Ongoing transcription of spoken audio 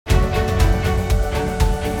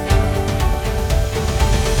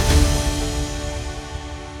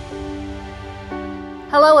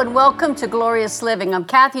Hello and welcome to Glorious Living. I'm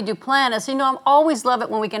Cathy Duplantis. You know, I always love it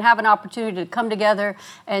when we can have an opportunity to come together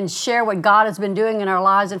and share what God has been doing in our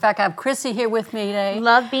lives. In fact, I have Chrissy here with me today.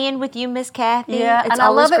 Love being with you, Miss Cathy. Yeah, it's and I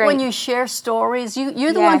love it great. when you share stories.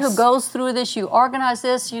 You're the one who goes through this. You organize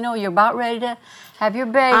this. You know, you're about ready to have your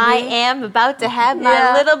baby. I am about to have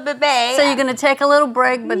my little baby. So you're going to take a little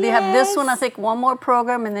break, but you have this one, I think, one more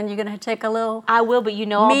program, and then you're going to take a little I will, but you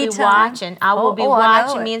know I'll be time. watching. I will be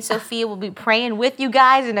watching. Me it. and Sophia will be praying with you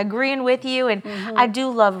guys and agreeing with you, and I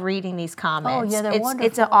do love reading these comments. Oh, yeah, they're wonderful.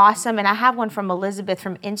 It's awesome, and I have one from Elizabeth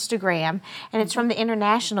from Instagram, and it's from the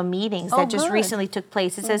international meetings that just recently took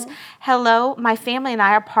place. It says, "Hello, my family and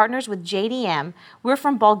I are partners with JDM. We're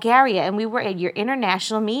from Bulgaria, and we were at your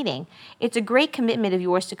international meeting. It's a great commitment of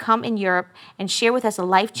yours to come in Europe and share with us a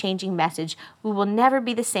life-changing message. We will never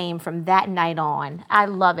be the same from that night on." I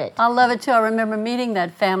love it. I love it too. I remember meeting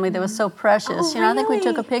that family that was so precious. Oh, you know, I think we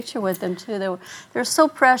took a picture with them too. They're so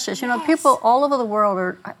precious. You know, people all over the world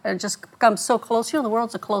are just become so close. You know, the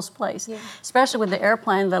world's a close place, especially with the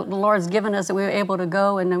airplane that the Lord's given us that we were able to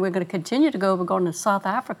go, and then we're going to continue to go. We're going to South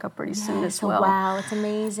Africa pretty soon as well. Wow, it's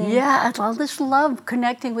amazing. Yeah, I just love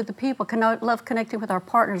connecting with the people. Love connecting with our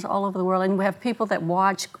partners all over the world, and we have people that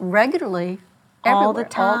watch regularly. All the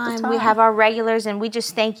time. We have our regulars, and we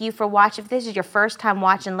just thank you for watching. If this is your first time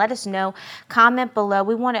watching, let us know. Comment below.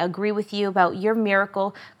 We want to agree with you about your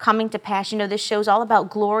miracle coming to pass. You know, this show's all about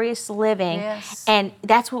glorious living, and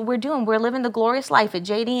that's what we're doing. We're living the glorious life at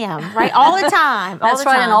JDM, right? All the time. That's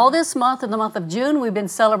right, and all this month, in the month of June, we've been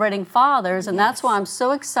celebrating fathers, and that's why I'm so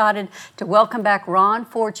excited to welcome back Ron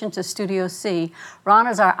Fortune to Studio C. Ron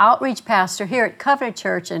is our outreach pastor here at Covenant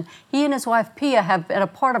Church, and he and his wife Pia have been a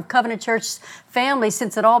part of Covenant Church's family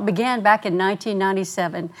since it all began back in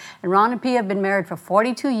 1997. And Ron and Pia have been married for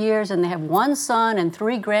 42 years, and they have one son and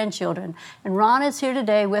 3 grandchildren. And Ron is here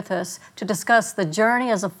today with us to discuss the journey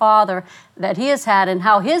as a father that he has had and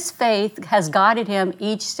how his faith has guided him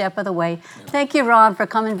each step of the way. Thank you, Ron, for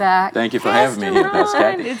coming back. Thank you for having me here, Miss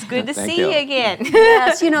Cathy. It's good to see you again.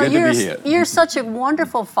 Yes, you know, Good you're such a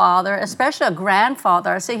wonderful father, especially a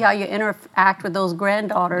grandfather. I see how you interact with those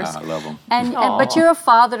granddaughters. I love them. But you're a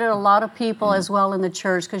father to a lot of people as well in the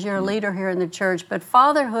church, because you're a leader here in the church. But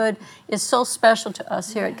fatherhood is so special to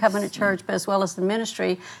us here at Covenant Church, but as well as the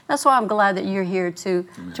ministry. That's why I'm glad that you're here to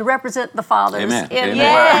represent the fathers. Amen.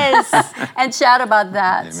 Yes. And chat about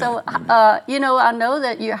that. Amen. So, Amen. you know, I know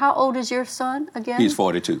that how old is your son again? He's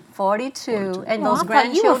 42. 42. And Well, those I thought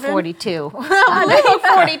grandchildren? you were 42. I know you're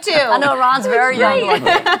 42. I know Ron's very young.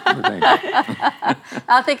 Thank you.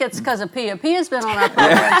 I think it's because of Pia. Pia's been on our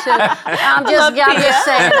program too. I'm just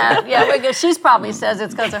saying that. Yeah, we're good. She's probably says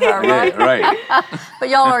it's because of her, right? Yeah, right. But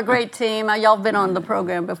y'all are a great team. Y'all been on the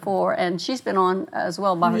program before, and she's been on as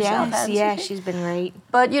well by herself. Yes, she's been great.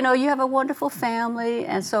 But you know, you have a wonderful family,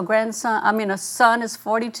 and so a son is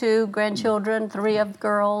 42, grandchildren, 3 of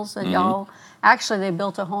girls, and y'all they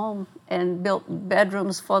built a home and built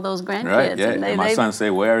bedrooms for those grandkids. Right, yeah. And My son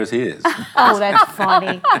say, "Where is his?" Oh, that's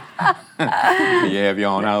funny. You have your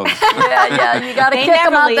own house. Yeah, you got to They kick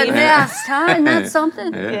them never out the leave. nest, huh? Isn't that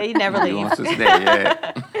something? Yeah, you never He leave. wants to stay,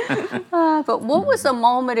 yeah. But what was a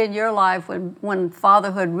moment in your life when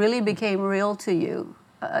fatherhood really became real to you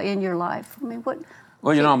in your life? I mean, what?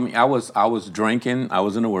 Well, you know, I was drinking. I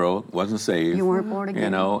was in the world, wasn't saved. You weren't born again. You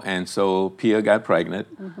know, and so Pia got pregnant,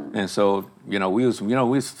 and so we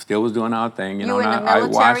still was doing our thing. You know, were in and the I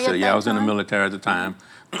military watched at it. that Yeah, I was in the time? military at the time.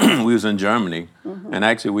 We was in Germany, and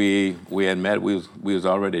actually we had met. We was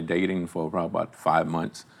already dating for probably about 5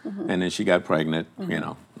 months, and then she got pregnant. You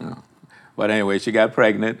know, but anyway, she got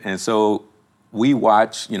pregnant, and so we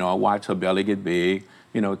watched. You know, I watched her belly get big.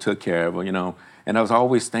 You know, took care of her. You know. And I was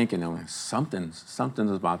always thinking,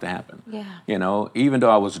 something's about to happen. Yeah. You know, even though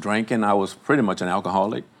I was drinking, I was pretty much an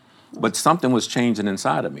alcoholic, but something was changing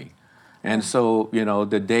inside of me. And so, you know,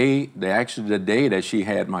 the day that she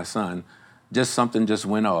had my son, something just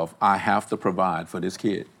went off. I have to provide for this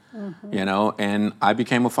kid. You know, and I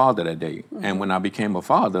became a father that day. And when I became a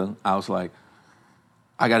father, I was like,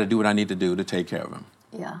 I got to do what I need to do to take care of him.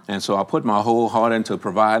 Yeah. And so I put my whole heart into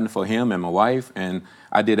providing for him and my wife, and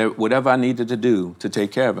I did whatever I needed to do to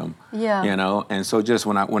take care of him. Yeah. You know, and so just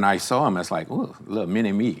when I saw him, it's like, ooh, little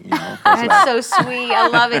mini me. You know. That's so sweet. I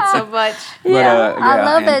love it so much. I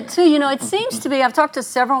love that too. You know, it seems to be, I've talked to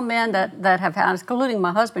several men that have had, including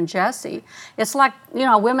my husband, Jesse. It's like, you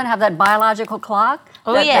know, women have that biological clock.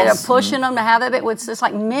 Oh, that yes. they're pushing them to have it. It's just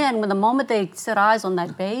like men, when the moment they set eyes on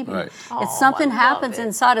that baby, Right. it's something I love happens it.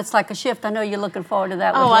 inside. It's like a shift. I know you're looking forward to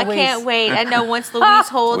that with Oh, Louise. I can't wait. I know once Louise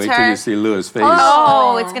holds Wait her. till you see Louis' face.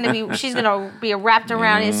 Oh, it's gonna be. She's gonna be wrapped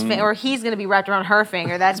around his finger, or he's gonna be wrapped around her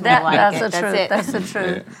finger. That's more like That's it. the That's truth. it. That's the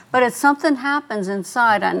truth. But it's something happens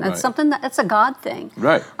inside, and it's something it's a God thing.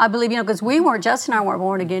 Right. I believe, because Justin and I weren't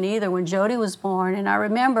born again either when Jody was born, and I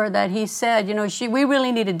remember that he said, we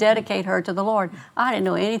really need to dedicate her to the Lord. I didn't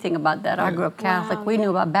know anything about that. I grew up Catholic. We knew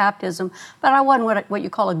about baptism, but I wasn't what you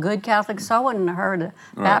call a good Catholic, so I wasn't in a hurry to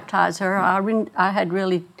baptize her. I had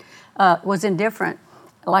really was indifferent,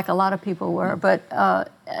 like a lot of people were. But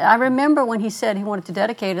I remember when he said he wanted to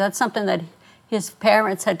dedicate her. That's something that his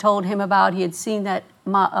parents had told him about. He had seen that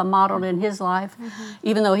modeled in his life,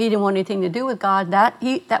 even though he didn't want anything to do with God.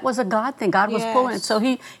 That was a God thing. God was pulling it. So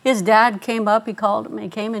his dad came up. He called him. He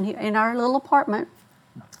came in our little apartment.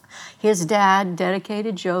 His dad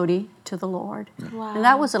dedicated Jody to the Lord. Wow. And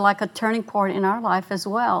that was like a turning point in our life as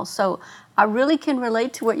well. So I really can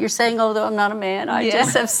relate to what you're saying, although I'm not a man. I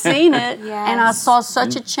just have seen it, and I saw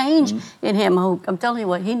such a change in him. I'm telling you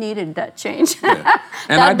what, he needed that change.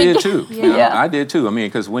 And I did too. Yeah. I did too. I mean,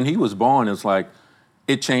 because when he was born, it's like,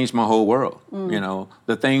 it changed my whole world.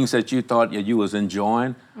 The things that you thought you was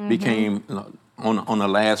enjoying became on the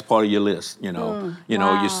last part of your list.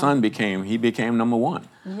 Your son became number one.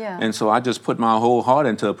 Yeah. And so I just put my whole heart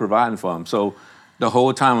into providing for him. So the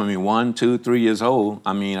whole time, 1, 2, 3 years old,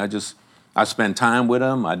 I spent time with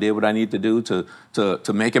him. I did what I need to do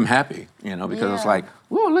to make him happy, because it's like,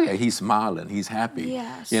 well, look at, he's smiling, he's happy,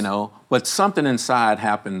 Yes. But something inside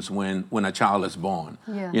happens when a child is born.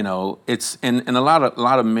 Yeah. It's and a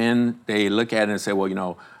lot of men, they look at it and say,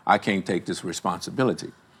 well, I can't take this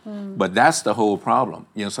responsibility. But that's the whole problem,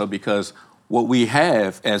 so because what we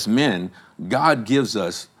have as men, God gives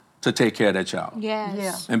us to take care of that child. Yes.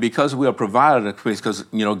 Yeah. And because we are provided, because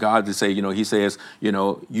God to say, He says,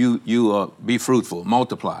 you be fruitful,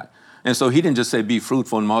 multiply. And so He didn't just say be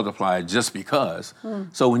fruitful and multiply just because.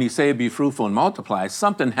 So when He said be fruitful and multiply,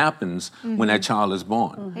 something happens when that child is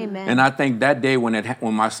born. Amen. And I think that day when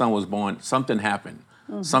my son was born, something happened.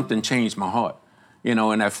 Something changed my heart.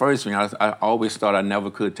 And at first, I always thought I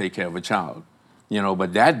never could take care of a child.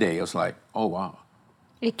 But that day it was like, oh wow.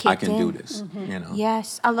 I can do this,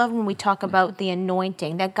 Yes. I love when we talk about the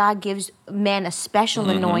anointing, that God gives men a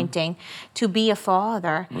special anointing to be a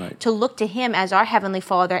father, to look to Him as our Heavenly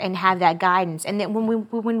Father and have that guidance. And then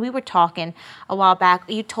when we were talking a while back,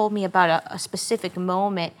 you told me about a specific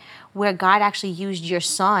moment where God actually used your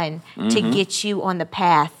son to get you on the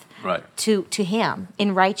path to Him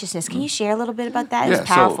in righteousness. Can you share a little bit about that? It's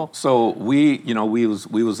powerful. So we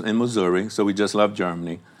was in Missouri, so we just left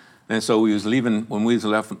Germany. And so we was leaving, when we was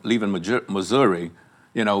leaving Missouri,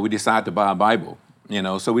 we decided to buy a Bible.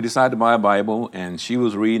 So we decided to buy a Bible, and she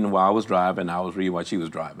was reading while I was driving, I was reading while she was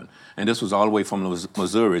driving. And this was all the way from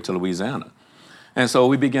Missouri to Louisiana. And so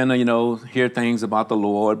we began to, hear things about the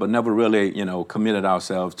Lord, but never really, committed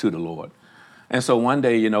ourselves to the Lord. And so one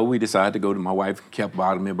day, we decided to go to, my wife kept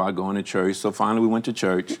bothering me about going to church. So finally we went to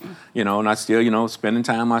church, and I still, spending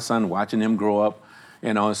time with my son, watching him grow up,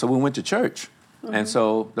 and so we went to church. And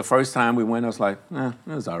so the first time we went, I was like, it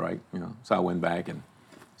was all right, So I went back and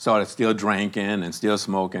started still drinking and still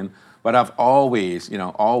smoking. But I've always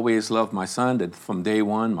loved my son. That from day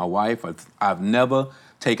one, my wife, I've never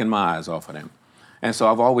taken my eyes off of them. And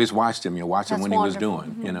so I've always watched him, watching what he was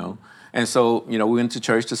doing, And so, we went to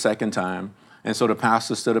church the second time. And so the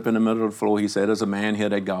pastor stood up in the middle of the floor. He said, there's a man here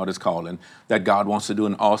that God is calling, that God wants to do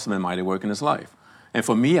an awesome and mighty work in his life. And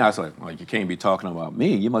for me, I was like, well, you can't be talking about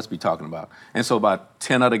me. You must be talking about. And so about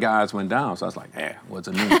 10 other guys went down. So I was like, what's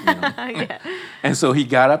it mean? And so he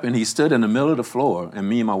got up and he stood in the middle of the floor. And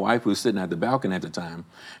me and my wife were sitting at the balcony at the time.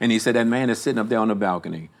 And he said, that man is sitting up there on the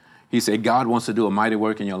balcony. He said, God wants to do a mighty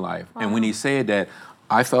work in your life. Wow. And when he said that,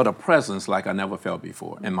 I felt a presence like I never felt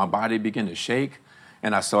before. And my body began to shake.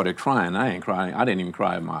 And I started crying. I ain't crying. I didn't even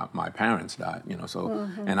cry when my parents died, So,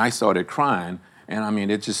 and I started crying. And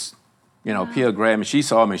it just... Pia grabbed me. She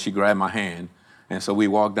saw me. She grabbed my hand. And so we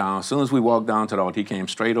walked down. As soon as we walked down to the altar, he came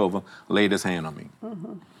straight over, laid his hand on me.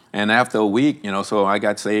 And after a week, so I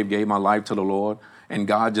got saved, gave my life to the Lord. And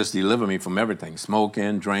God just delivered me from everything,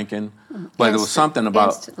 smoking, drinking. But it was something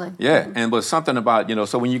about, and it was something about,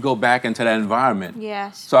 so when you go back into that environment.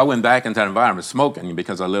 Yes. So I went back into that environment smoking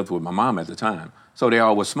because I lived with my mom at the time. So they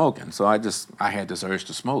all were smoking. So I had this urge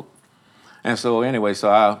to smoke. And so anyway,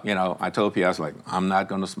 I told Pia, I was like, I'm not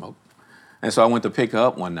going to smoke. And so I went to pick her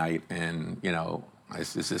up one night, and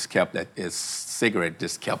this cigarette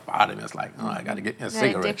just kept bothering me. It's like, I got to get a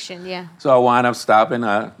cigarette. Addiction, yeah. So I wound up stopping.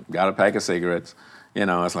 I got a pack of cigarettes.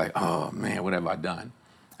 It's like, oh man, what have I done?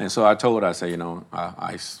 And so I told her, I said,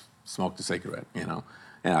 I smoked a cigarette.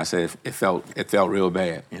 And I said, it felt real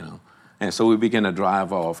bad, you know. And so we began to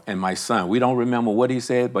drive off. And my son, we don't remember what he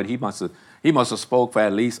said, but he must have spoke for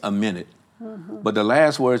at least a minute. But the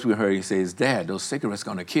last words we heard, he says, "Dad, those cigarettes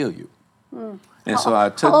gonna kill you." And so I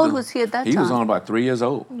took. How old was he at that time? He was on about 3 years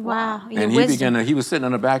old. Wow. And he was sitting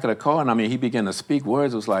in the back of the car, and I mean, he began to speak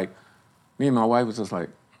words. It was like, me and my wife was just like,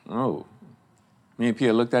 oh. Me and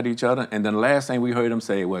Pierre looked at each other, and then the last thing we heard him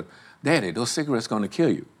say was, "Daddy, those cigarettes gonna kill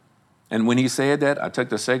you." And when he said that, I took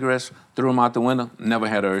the cigarettes, threw them out the window, never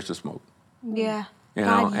had an urge to smoke. Yeah. You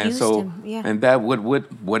God know, and used so, him. Yeah. and that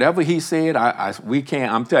whatever he said, we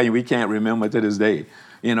can't. I'm telling you, we can't remember to this day.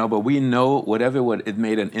 You know, but we know it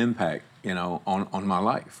made an impact. You know, on my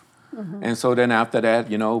life. And so then after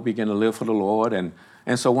that, you know, began to live for the Lord, and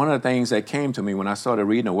so one of the things that came to me when I started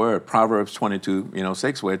reading the Word, Proverbs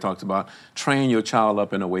 22:6, where it talks about train your child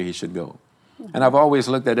up in the way he should go. And I've always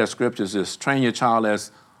looked at that scriptures as train your child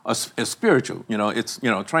as spiritual. You know, it's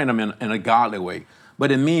train them in a godly way.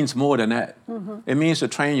 But it means more than that. It means to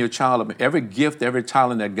train your child up. Every gift, every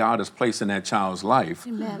talent that God has placed in that child's life,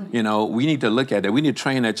 Amen. you know, we need to look at it. We need to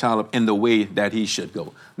train that child up in the way that he should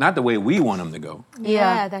go. Not the way we want him to go,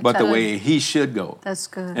 Yeah, that's but the good. way he should go. That's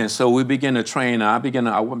good. And so we begin to train. I began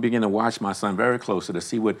to watch my son very closely to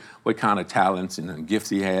see what kind of talents and gifts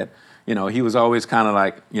he had. You know, he was always kind of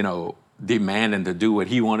like, you know, demanding to do what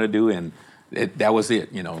he wanted to do, and that was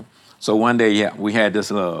it, you know. So one day, we had this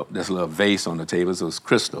little vase on the table. It was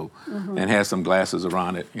crystal, and had some glasses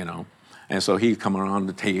around it, you know. And so he'd come around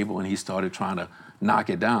the table, and he started trying to knock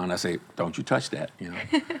it down. I say, "Don't you touch that," you know.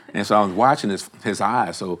 And so I was watching his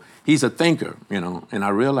eyes. So he's a thinker, you know. And I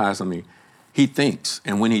realized, he thinks,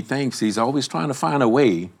 and when he thinks, he's always trying to find a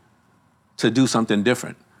way to do something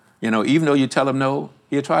different. You know, even though you tell him no,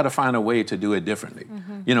 he'll try to find a way to do it differently.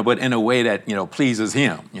 You know, but in a way that, you know, pleases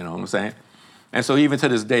him. You know what I'm saying? And so even to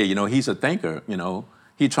this day, you know, he's a thinker, you know.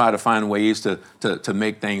 He tried to find ways to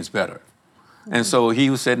make things better. And so he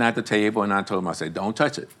was sitting at the table, and I told him, I said, "Don't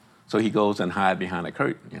touch it." So he goes and hides behind a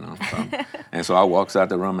curtain, you know. And so I walks out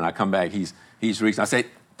the room, and I come back. He's reaching. I say,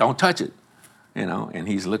 "Don't touch it," you know. And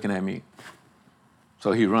he's looking at me.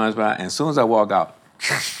 So he runs by, and as soon as I walk out,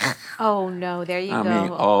 Oh, no, there you I go.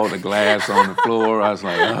 mean, all the glass on the floor. I was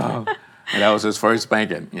like, oh. And that was his first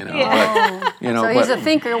spanking, you know. Yeah. But, you know, So he's a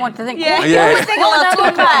thinker. Want to think. Yeah, What, yeah. Think a little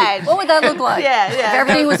too much. what would that look like? Yeah. If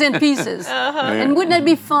everything was in pieces. And wouldn't that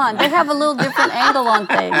be fun? They have a little different angle on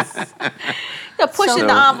things. Pushing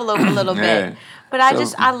the envelope a little bit. Yeah. But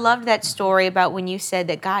I loved that story about when you said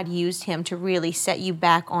that God used him to really set you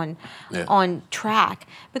back on track.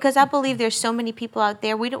 Because I believe there's so many people out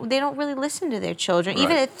there, they don't really listen to their children. Right.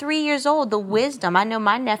 Even at 3 years old, the wisdom. I know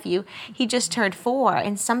my nephew, he just turned 4,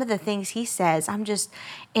 and some of the things he says, I'm just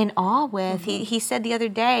in awe with. He said the other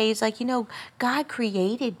day, he's like, you know, God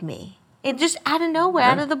created me. It just out of nowhere,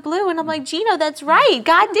 out of the blue. And I'm like, Gino, that's right.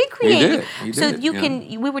 God did create you. He So did, you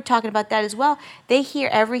can, we were talking about that as well. They hear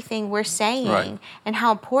everything we're saying Right. and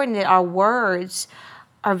how important that our words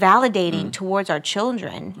are validating towards our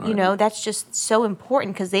children. You know, that's just so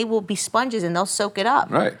important because they will be sponges and they'll soak it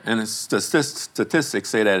up. Right. And statistics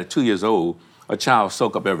say that at 2 years old, a child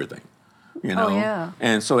soak up everything. You know? Oh, yeah.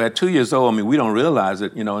 And so at 2 years old, we don't realize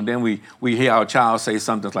it, you know, and then we hear our child say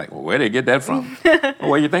something like, well, where did they get that from? Well,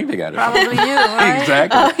 where do you think they got it from? Probably you, right?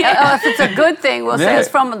 Exactly. If it's a good thing, we'll say it's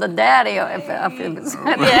from the daddy. Or if it's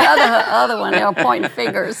the other one, they're pointing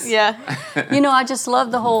fingers. Yeah. You know, I just love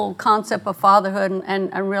the whole concept of fatherhood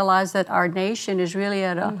and realize that our nation is really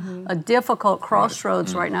at a difficult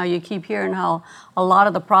crossroads right now. You keep hearing how a lot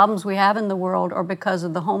of the problems we have in the world are because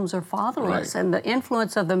of the homes are fatherless. Right. And the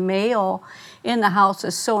influence of the male in the house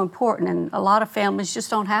is so important. And a lot of families just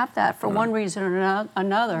don't have that for one reason or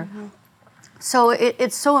another. So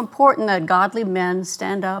it's so important that godly men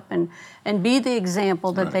stand up and be the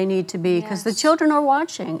example that they need to be, because the children are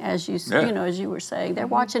watching, as you know, as you were saying, they're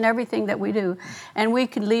watching everything that we do, and we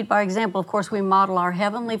can lead by example. Of course, we model our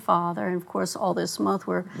Heavenly Father, and of course, all this month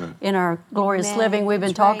we're in our glorious living. We've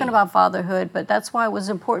been talking about fatherhood, but that's why it was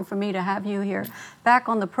important for me to have you here back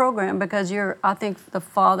on the program, because I think the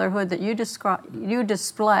fatherhood that you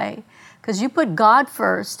display, because you put God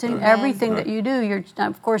first in everything that you do.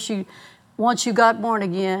 Of course, once you got born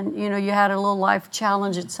again, you know, you had a little life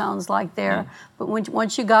challenge, it sounds like there. But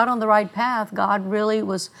once you got on the right path, God really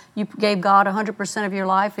you gave God 100% of your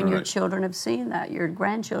life, and your children have seen that, your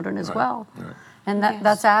grandchildren as well. Right. And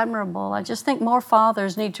that's admirable. I just think more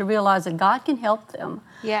fathers need to realize that God can help them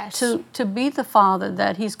to be the father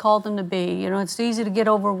that He's called them to be. You know, it's easy to get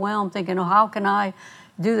overwhelmed thinking, oh, how can I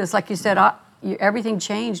do this? Like you said, everything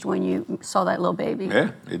changed when you saw that little baby.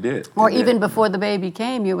 Yeah, it did. Or even before the baby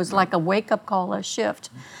came, it was like a wake-up call, a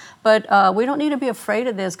shift. But we don't need to be afraid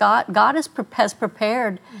of this. God has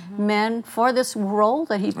prepared men for this role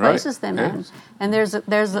that He places them in, and there's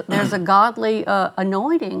a godly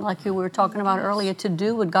anointing, like you were talking about earlier, to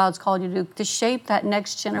do what God's called you to do, to shape that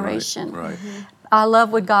next generation. Right. I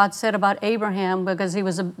love what God said about Abraham, because he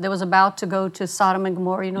was about to go to Sodom and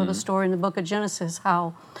Gomorrah. You know the story in the book of Genesis,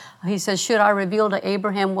 how He says, should I reveal to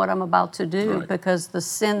Abraham what I'm about to do? Because the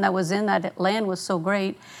sin that was in that land was so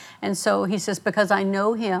great. And so He says, because I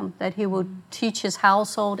know him, that he will teach his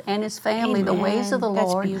household and his family the ways of the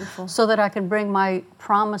Lord, so that I can bring my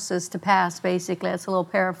promises to pass, basically. That's a little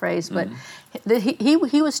paraphrase. But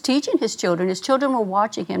he was teaching his children. His children were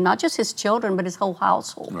watching him, not just his children, but his whole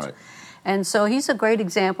household. Right. And so he's a great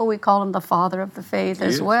example. We call him the father of the faith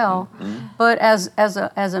as well. But as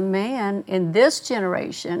a man in this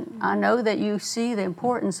generation, I know that you see the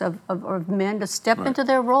importance of men to step into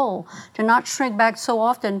their role, to not shrink back. So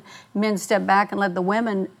often men step back and let the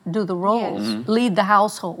women do the roles, lead the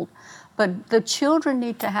household. But the children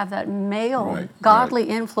need to have that male, godly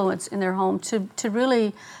influence in their home to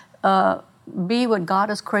really be what God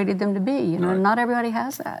has created them to be. You know, not everybody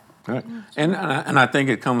has that. Right. And I think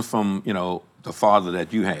it comes from, the father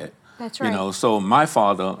that you had. That's right. So my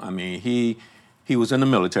father, I mean, he was in the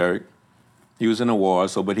military. He was in the war,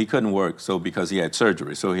 but he couldn't work, because he had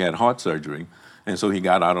surgery. So he had heart surgery, and so he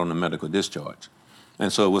got out on a medical discharge.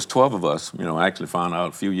 And so it was 12 of us, I actually found out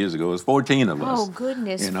a few years ago, it was 14 of us. Oh,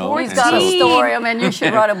 goodness, 14. He's got a story. I mean, you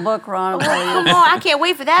should write a book, Ron. Come on, I can't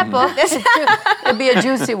wait for that book. It'd be a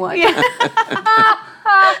juicy one.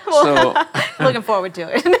 So, looking forward to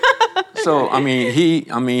it. So,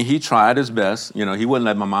 he tried his best. He wouldn't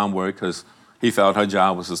let my mom work because he felt her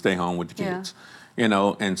job was to stay home with the kids.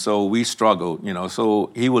 And so we struggled, So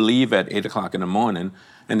he would leave at 8 o'clock in the morning,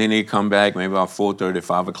 and then he'd come back maybe about 4:30,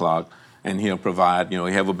 5 o'clock, and he'll provide, he'll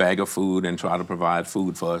have a bag of food and try to provide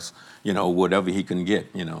food for us, whatever he can get,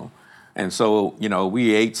 And so,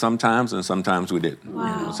 we ate sometimes and sometimes we didn't.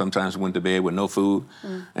 Wow. Sometimes we went to bed with no food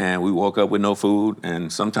and we woke up with no food,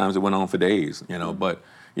 and sometimes it went on for days, But,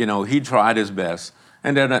 he tried his best.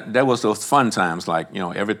 And then there was those fun times, like,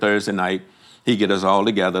 every Thursday night, he'd get us all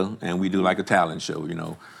together and we do like a talent show,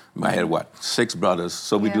 I had 6 brothers,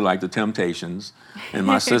 so we do like the Temptations, and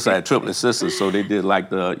my sister had triplet sisters, so they did like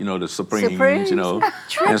the the Supremes, Triplet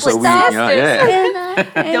and so we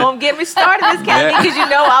Don't get me started, Miss Cathy, because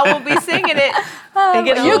I will be singing it.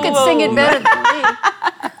 You can sing it better than me.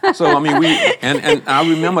 So we and I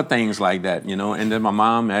remember things like that, and then my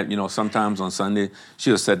mom had sometimes on Sunday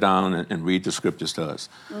she'll sit down and read the scriptures to us,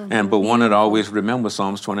 but one that I always remember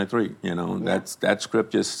Psalms 23, that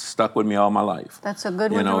scripture stuck with me all my life. That's a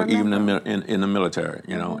good one to remember. Even in the military,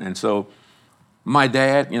 and so my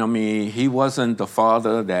dad, he wasn't the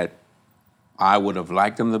father that I would have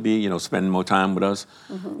liked him to be, spending more time with us,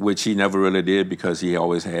 which he never really did because he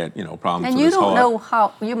always had, problems and with his heart. And you don't know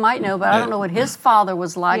how, you might know, but I don't know what his father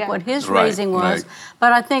was like, what his raising was.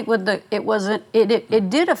 But I think it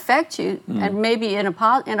did affect you, and maybe in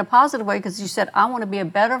a positive way, because you said, I want to be a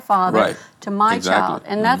better father to my child.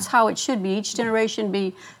 And that's how it should be. Each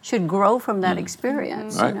generation should grow from that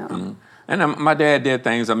experience, And my dad did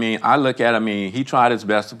things, I look at he tried his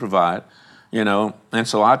best to provide. And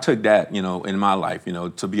so I took that, in my life,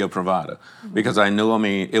 to be a provider, because I knew,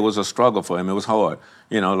 it was a struggle for him. It was hard.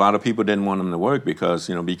 A lot of people didn't want him to work because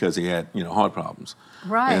he had, heart problems.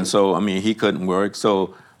 Right. And so, he couldn't work.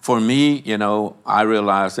 So for me, I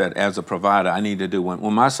realized that as a provider, I needed to do,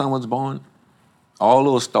 when my son was born, all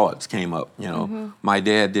those thoughts came up, my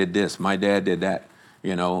dad did this, my dad did that,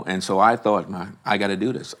 and so I thought, I got to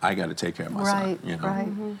do this. I got to take care of my son,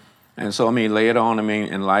 Right. And so, later on,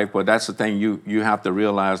 in life, but that's the thing, you have to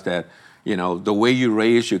realize that, the way you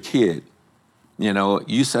raise your kid,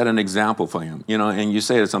 you set an example for him, and you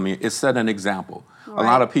say to something, it set an example. Right. A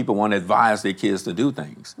lot of people want to advise their kids to do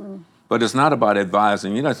things, but it's not about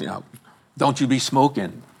advising, don't you be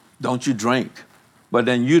smoking, don't you drink, but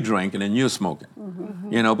then you drink and then you're smoking,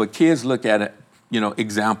 but kids look at it,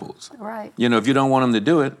 examples. Right. If you don't want them to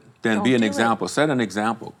do it, then be an example, set an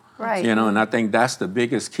example. Right. And I think that's the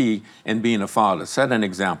biggest key in being a father. Set an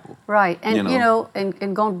example. Right. And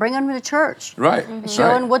and go and bring them to church. Right.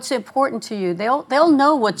 Showing what's important to you. They'll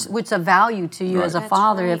know what's of value to you as a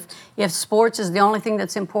father. Right. If sports is the only thing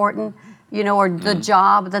that's important, or the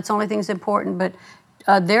job that's the only thing that's important, but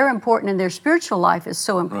they're important, and their spiritual life is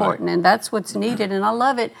so important, and that's what's needed. And I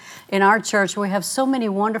love it in our church. We have so many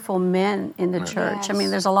wonderful men in the church. Yes.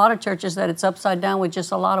 There's a lot of churches that it's upside down with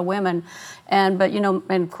just a lot of women, But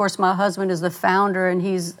and of course my husband is the founder, and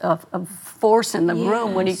he's a force in the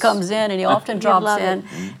room when he comes in, and he often drops in,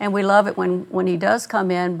 and we love it when he does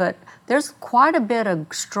come in. But there's quite a bit of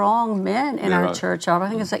strong men in our church. I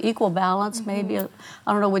think it's an equal balance, maybe.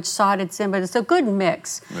 I don't know which side it's in, but it's a good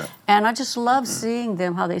mix. Yeah. And I just love seeing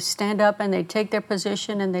them, how they stand up and they take their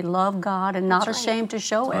position and they love God and not ashamed to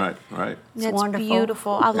show it. Right. It's wonderful.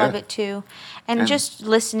 Beautiful. I love it too. And just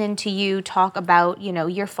listening to you talk about,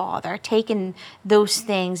 your father, taking those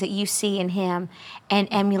things that you see in him and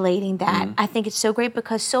emulating that. I think it's so great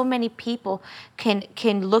because so many people can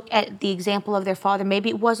look at the example of their father. Maybe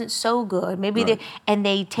it wasn't so good. Maybe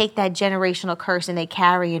they take that generational curse and they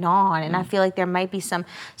carry it on. And I feel like there might be some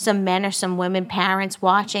men or some women, parents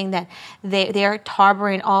watching that they're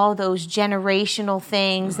harboring all those generational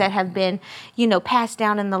things that have been, passed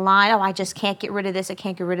down in the line. Oh, I just can't get rid of this. I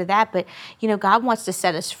can't get rid of that. But, God wants to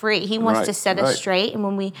set us free. He wants to set us straight. And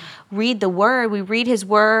when we read the Word, we read His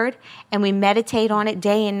Word, and we meditate on it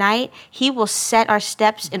day and night, He will set our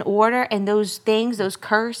steps in order. And those things, those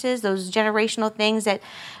curses, those generational things that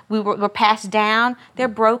were passed down, they're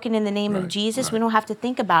broken in the name of Jesus. We don't have to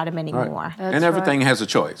think about them anymore. And everything has a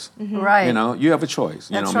choice. Right. You have a choice.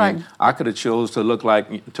 That's right. I could have chose to look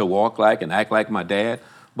like, to walk like, and act like my dad,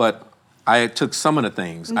 but I took some of the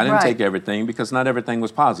things. I didn't take everything because not everything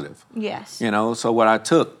was positive. Yes. So what I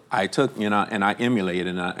took, and I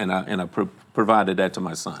emulated, and I provided that to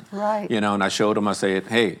my son. Right. And I showed him. I said,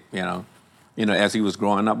 hey, as he was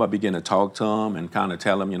growing up, I began to talk to him and kind of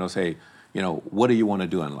tell him, say, what do you want to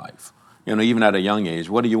do in life? Even at a young age,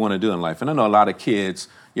 what do you want to do in life? And I know a lot of kids,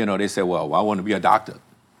 they say, well, I want to be a doctor.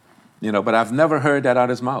 But I've never heard that out of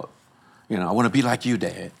his mouth. I want to be like you,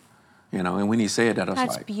 Dad. And when he said that, I was like,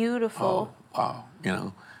 that's beautiful. Oh,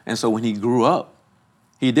 wow, And so when he grew up,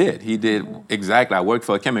 he did exactly. I worked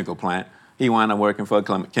for a chemical plant. He wound up working for a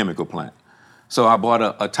chemical plant. So I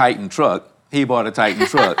bought a Titan truck. He bought a Titan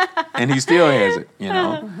truck, and he still has it,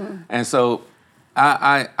 And so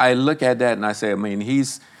I look at that and I say,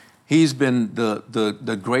 he's been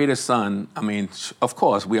the greatest son. Of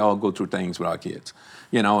course, we all go through things with our kids,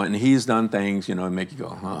 and he's done things, and make you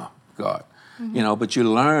go, oh, God. But you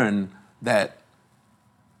learn that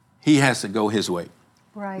he has to go his way.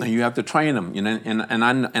 Right. And you have to train him,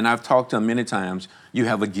 and I've talked to him many times, you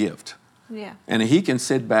have a gift. Yeah. And he can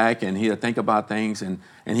sit back and he'll think about things, and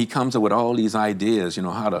he comes up with all these ideas,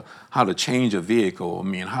 how to change a vehicle,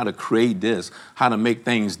 how to create this, how to make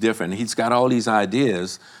things different. He's got all these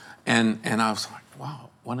ideas, and I was like, wow,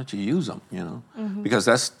 why don't you use them, Because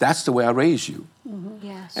that's the way I raised you.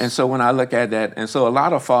 Yes. And so when I look at that, and so a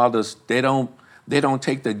lot of fathers, they don't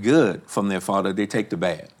take the good from their father, they take the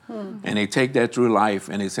bad. And they take that through life,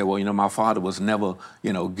 and they say, well, my father was never,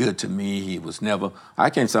 good to me. He was never, I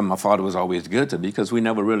can't say my father was always good to me because we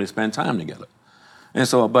never really spent time together. And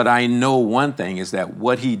so, but I know one thing is that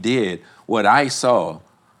what he did, what I saw,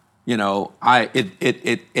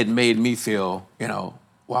 it made me feel,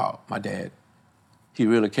 wow, my dad, he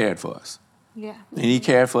really cared for us. Yeah. And he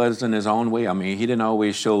cared for us in his own way. He didn't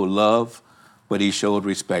always show love, but he showed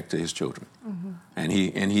respect to his children. And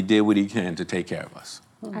he did what he can to take care of us.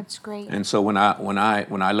 That's great. And so when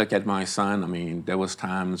I look at my son, there was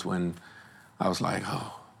times when I was like,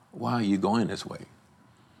 oh, why are you going this way?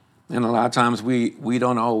 And a lot of times we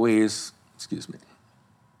don't always,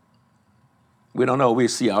 we don't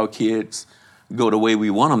always see our kids go the way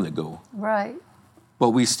we want them to go. Right.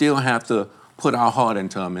 But we still have to put our heart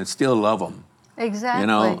into them and still love them.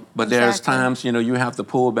 Exactly. But there's times, you have to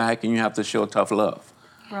pull back and you have to show tough love.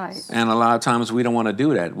 Right. And a lot of times we don't want to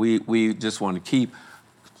do that. We just want to keep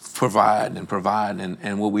provide,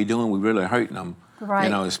 and what we're doing, we're really hurting them.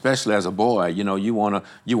 Right. Especially as a boy, you want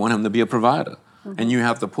him to be a provider. And you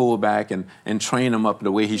have to pull back and train him up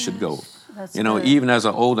the way he should go. That's good. Even as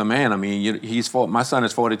an older man, my son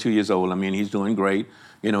is 42 years old. He's doing great.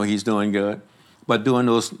 He's doing good. But during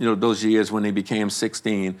those years when he became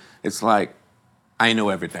 16, it's like, I know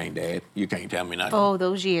everything, Dad. You can't tell me nothing. Oh,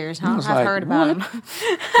 those years, huh? I've like, heard about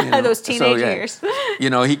them. Those teenage years.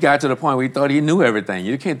 He got to the point where he thought he knew everything.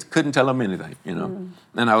 You couldn't tell him anything,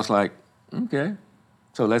 And I was like, okay,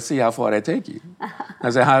 so let's see how far that take you.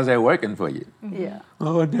 I said, how's that working for you? Yeah.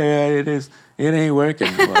 Oh, Dad, it ain't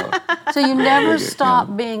working. Well, so you never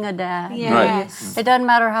stop being a dad. Yes. Right. It doesn't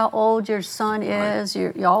matter how old your son is.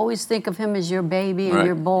 Right. You always think of him as your baby and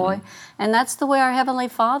your boy. And that's the way our Heavenly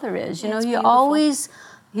Father is. He's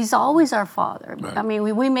always our Father. Right.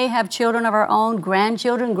 We may have children of our own,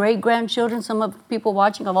 grandchildren, great-grandchildren, some of people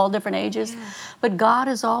watching of all different ages. But God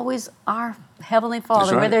is always our Heavenly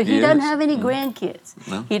Father, right. whether he He doesn't is. have any grandkids,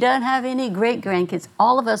 No. he doesn't have any great-grandkids,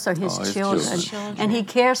 all of us are his His children. children. And he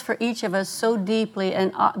cares for each of us so deeply.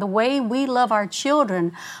 And the way we love our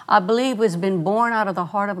children, I believe, has been born out of the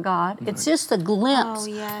heart of God. It's just a glimpse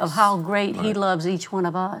of how great he loves each one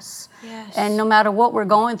of us. Yes. And no matter what we're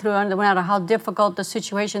going through, and no matter how difficult the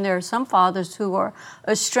situation, there are some fathers who are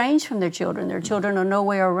estranged from their children. Their children are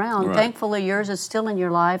nowhere around. Right. Thankfully, yours is still in your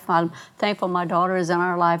life. I'm thankful my daughter is in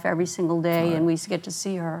our life every single day, and we get to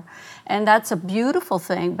see her. And that's a beautiful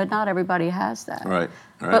thing, but not everybody has that. Right.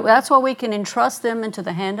 But that's why we can entrust them into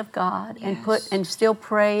the hand of God and still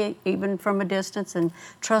pray even from a distance and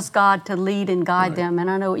trust God to lead and guide them. And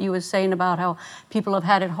I know what you were saying about how people have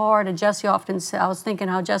had it hard. And Jesse often I was thinking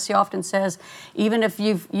how Jesse often says, even if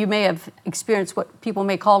you may have experienced what people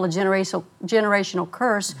may call a generational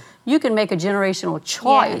curse, you can make a generational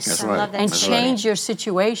choice That's right. and change your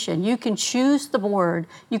situation. You can choose the Word.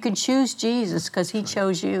 You can choose Jesus because He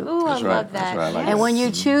chose you. Ooh, I That's love right. that. That's right. I like And that. when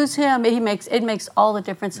you choose Him, it makes all the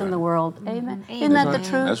difference in the world. Amen. Isn't that the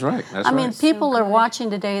truth? That's right. That's I mean, right. people are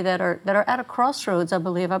watching today that are at a crossroads. I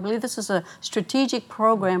believe this is a strategic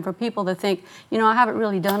program for people that think, I haven't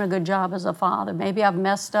really done a good job as a father. Maybe I've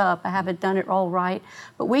messed up. I haven't done it all right.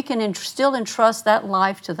 But we can still entrust that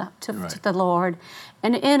life to the Lord.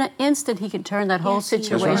 And in an instant, He can turn that whole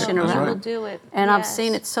situation That's around. right. He'll do it. And I've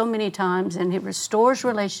seen it so many times, and He restores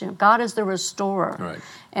relationship. God is the restorer. Right.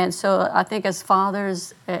 And so I think as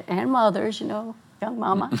fathers and mothers, young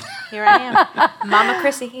mama, Here I am, Mama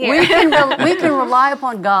Chrissy here. we can rely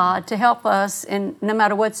upon God to help us in no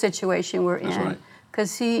matter what situation we're That's in. right.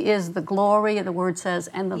 Because He is the glory, the Word says,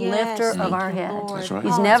 and the lifter of our head. That's right.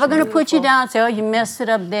 He's Oh, never it's going to put you beautiful. down and say, "Oh, you messed it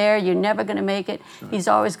up there. You're never going to make it." He's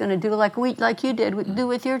always going to do like you did, do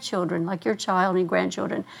with your children, like your child and your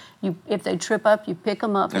grandchildren. If they trip up, you pick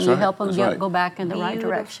them up That's and you right. help them That's right. go back in the right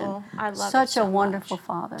direction. Beautiful. I love it Such so a wonderful much.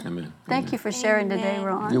 Father. Amen. Thank Amen. you for sharing today, Amen.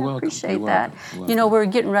 Ron. You're I welcome. appreciate You're that. welcome. You're welcome. We're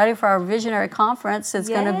getting ready for our Visionary Conference. It's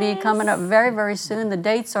going to be coming up very, very soon. The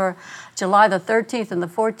dates are July the 13th and the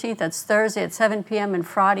 14th. That's Thursday at 7 p.m. and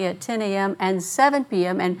Friday at 10 a.m. and 7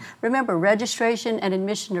 p.m. And remember, registration and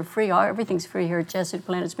admission are free. Everything's free here at Jesuit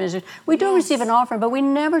Planets Ministries. We do receive an offering, but we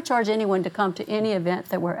never charge anyone to come to any event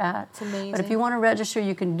that we're at. It's amazing. But if you want to register,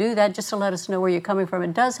 you can do that just to let us know where you're coming from.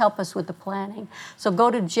 It does help us with the planning. So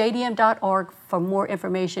go to jdm.org for more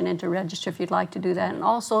information and to register if you'd like to do that. And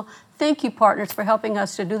also, thank you, partners, for helping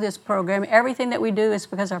us to do this program. Everything that we do is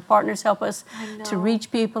because our partners help us to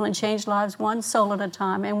reach people and change lives one soul at a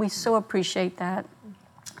time, and we so appreciate that.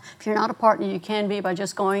 If you're not a partner, you can be by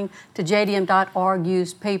just going to jdm.org,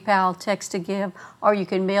 use PayPal, text to give, or you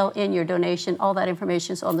can mail in your donation. All that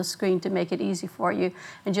information is on the screen to make it easy for you.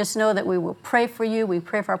 And just know that we will pray for you. We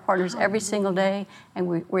pray for our partners every single day, and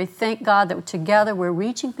we thank God that together we're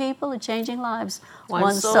reaching people and changing lives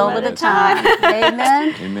one soul at a time.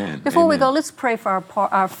 Amen. Amen. Before we Amen. go, let's pray for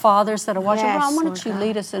our fathers that are watching. Yes, Ron, why Lord don't you God.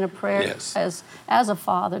 lead us in a prayer Yes. as a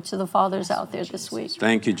father to the fathers out there this week?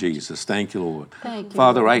 Thank you, Jesus. Thank you, Lord. Thank you,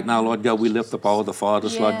 Father, Lord. right now, Lord God, we lift up all the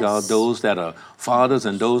fathers, Lord God, Yes. those that are fathers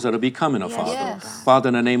and those that are becoming a father. Yes. Father,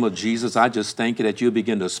 in the name of Jesus, I just thank you that you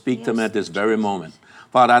begin to speak to them at this very moment.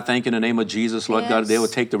 Father, I thank you in the name of Jesus, Lord God, that they will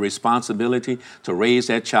Yes. take the responsibility to raise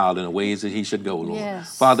that child in the ways that he should go, Lord.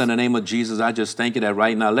 Yes. Father, in the name of Jesus, I just thank you that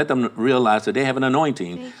right now, let them realize that they have an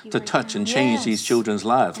anointing to touch and change Yes. these children's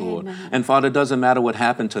lives, Lord. Amen. And Father, it doesn't matter what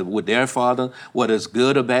happened with their father, whether it's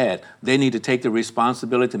good or bad, they need to take the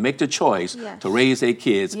responsibility to make the choice to raise their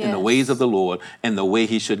kids in the Yes. ways of the Lord and the way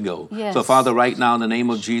he should go. Yes. So, Father, right now, in the name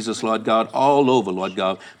of Jesus, Lord God, all over, Lord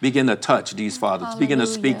God, begin to touch these fathers. Begin to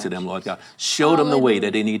speak to them, Lord God. Show them the way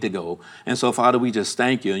that they need to go. And so, Father, we just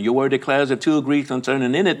thank you. And your word declares if two agree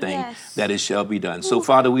concerning anything, that it shall be done. So,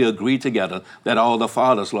 Father, we agree together that all the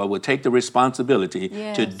fathers, Lord, will take the responsibility to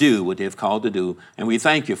Yes. do what they've called to do. And we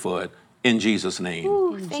thank you for it in Jesus' name.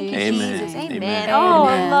 Thank you, Amen. Jesus. Amen. Amen. Oh,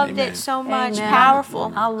 I Amen. loved Amen. it so much. Amen.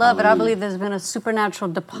 Powerful. I love it. I believe there's been a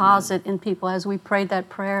supernatural deposit in people as we prayed that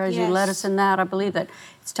prayer, as you led us in that. I believe that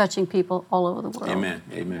it's touching people all over the world. Amen.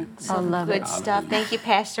 Amen. I love Good it. stuff. Thank you,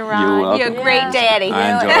 Pastor You're Ron. welcome. You're a great daddy.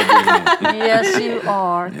 I enjoy being here. Yes, you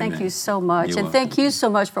are. Thank Amen. you so much. You're And thank you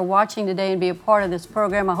so much for watching today and be a part of this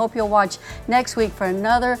program. I hope you'll watch next week for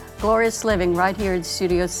another Glorious Living right here in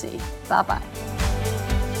Studio C. Bye-bye.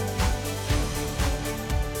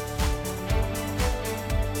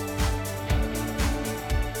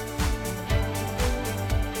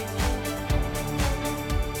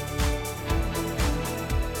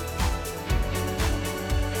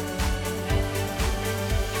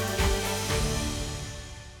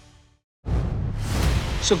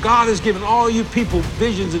 So God has given all you people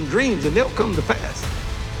visions and dreams, and they'll come to pass.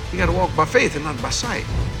 You got to walk by faith and not by sight.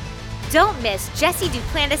 Don't miss Jesse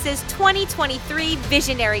Duplantis' 2023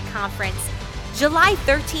 Visionary Conference, July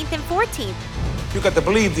 13th and 14th. You got to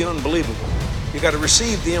believe the unbelievable. You got to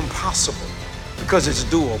receive the impossible because it's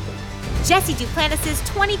doable. Jesse Duplantis'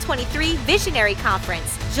 2023 Visionary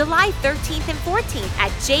Conference, July 13th and 14th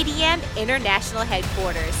at JDM International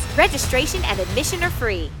Headquarters. Registration and admission are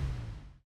free.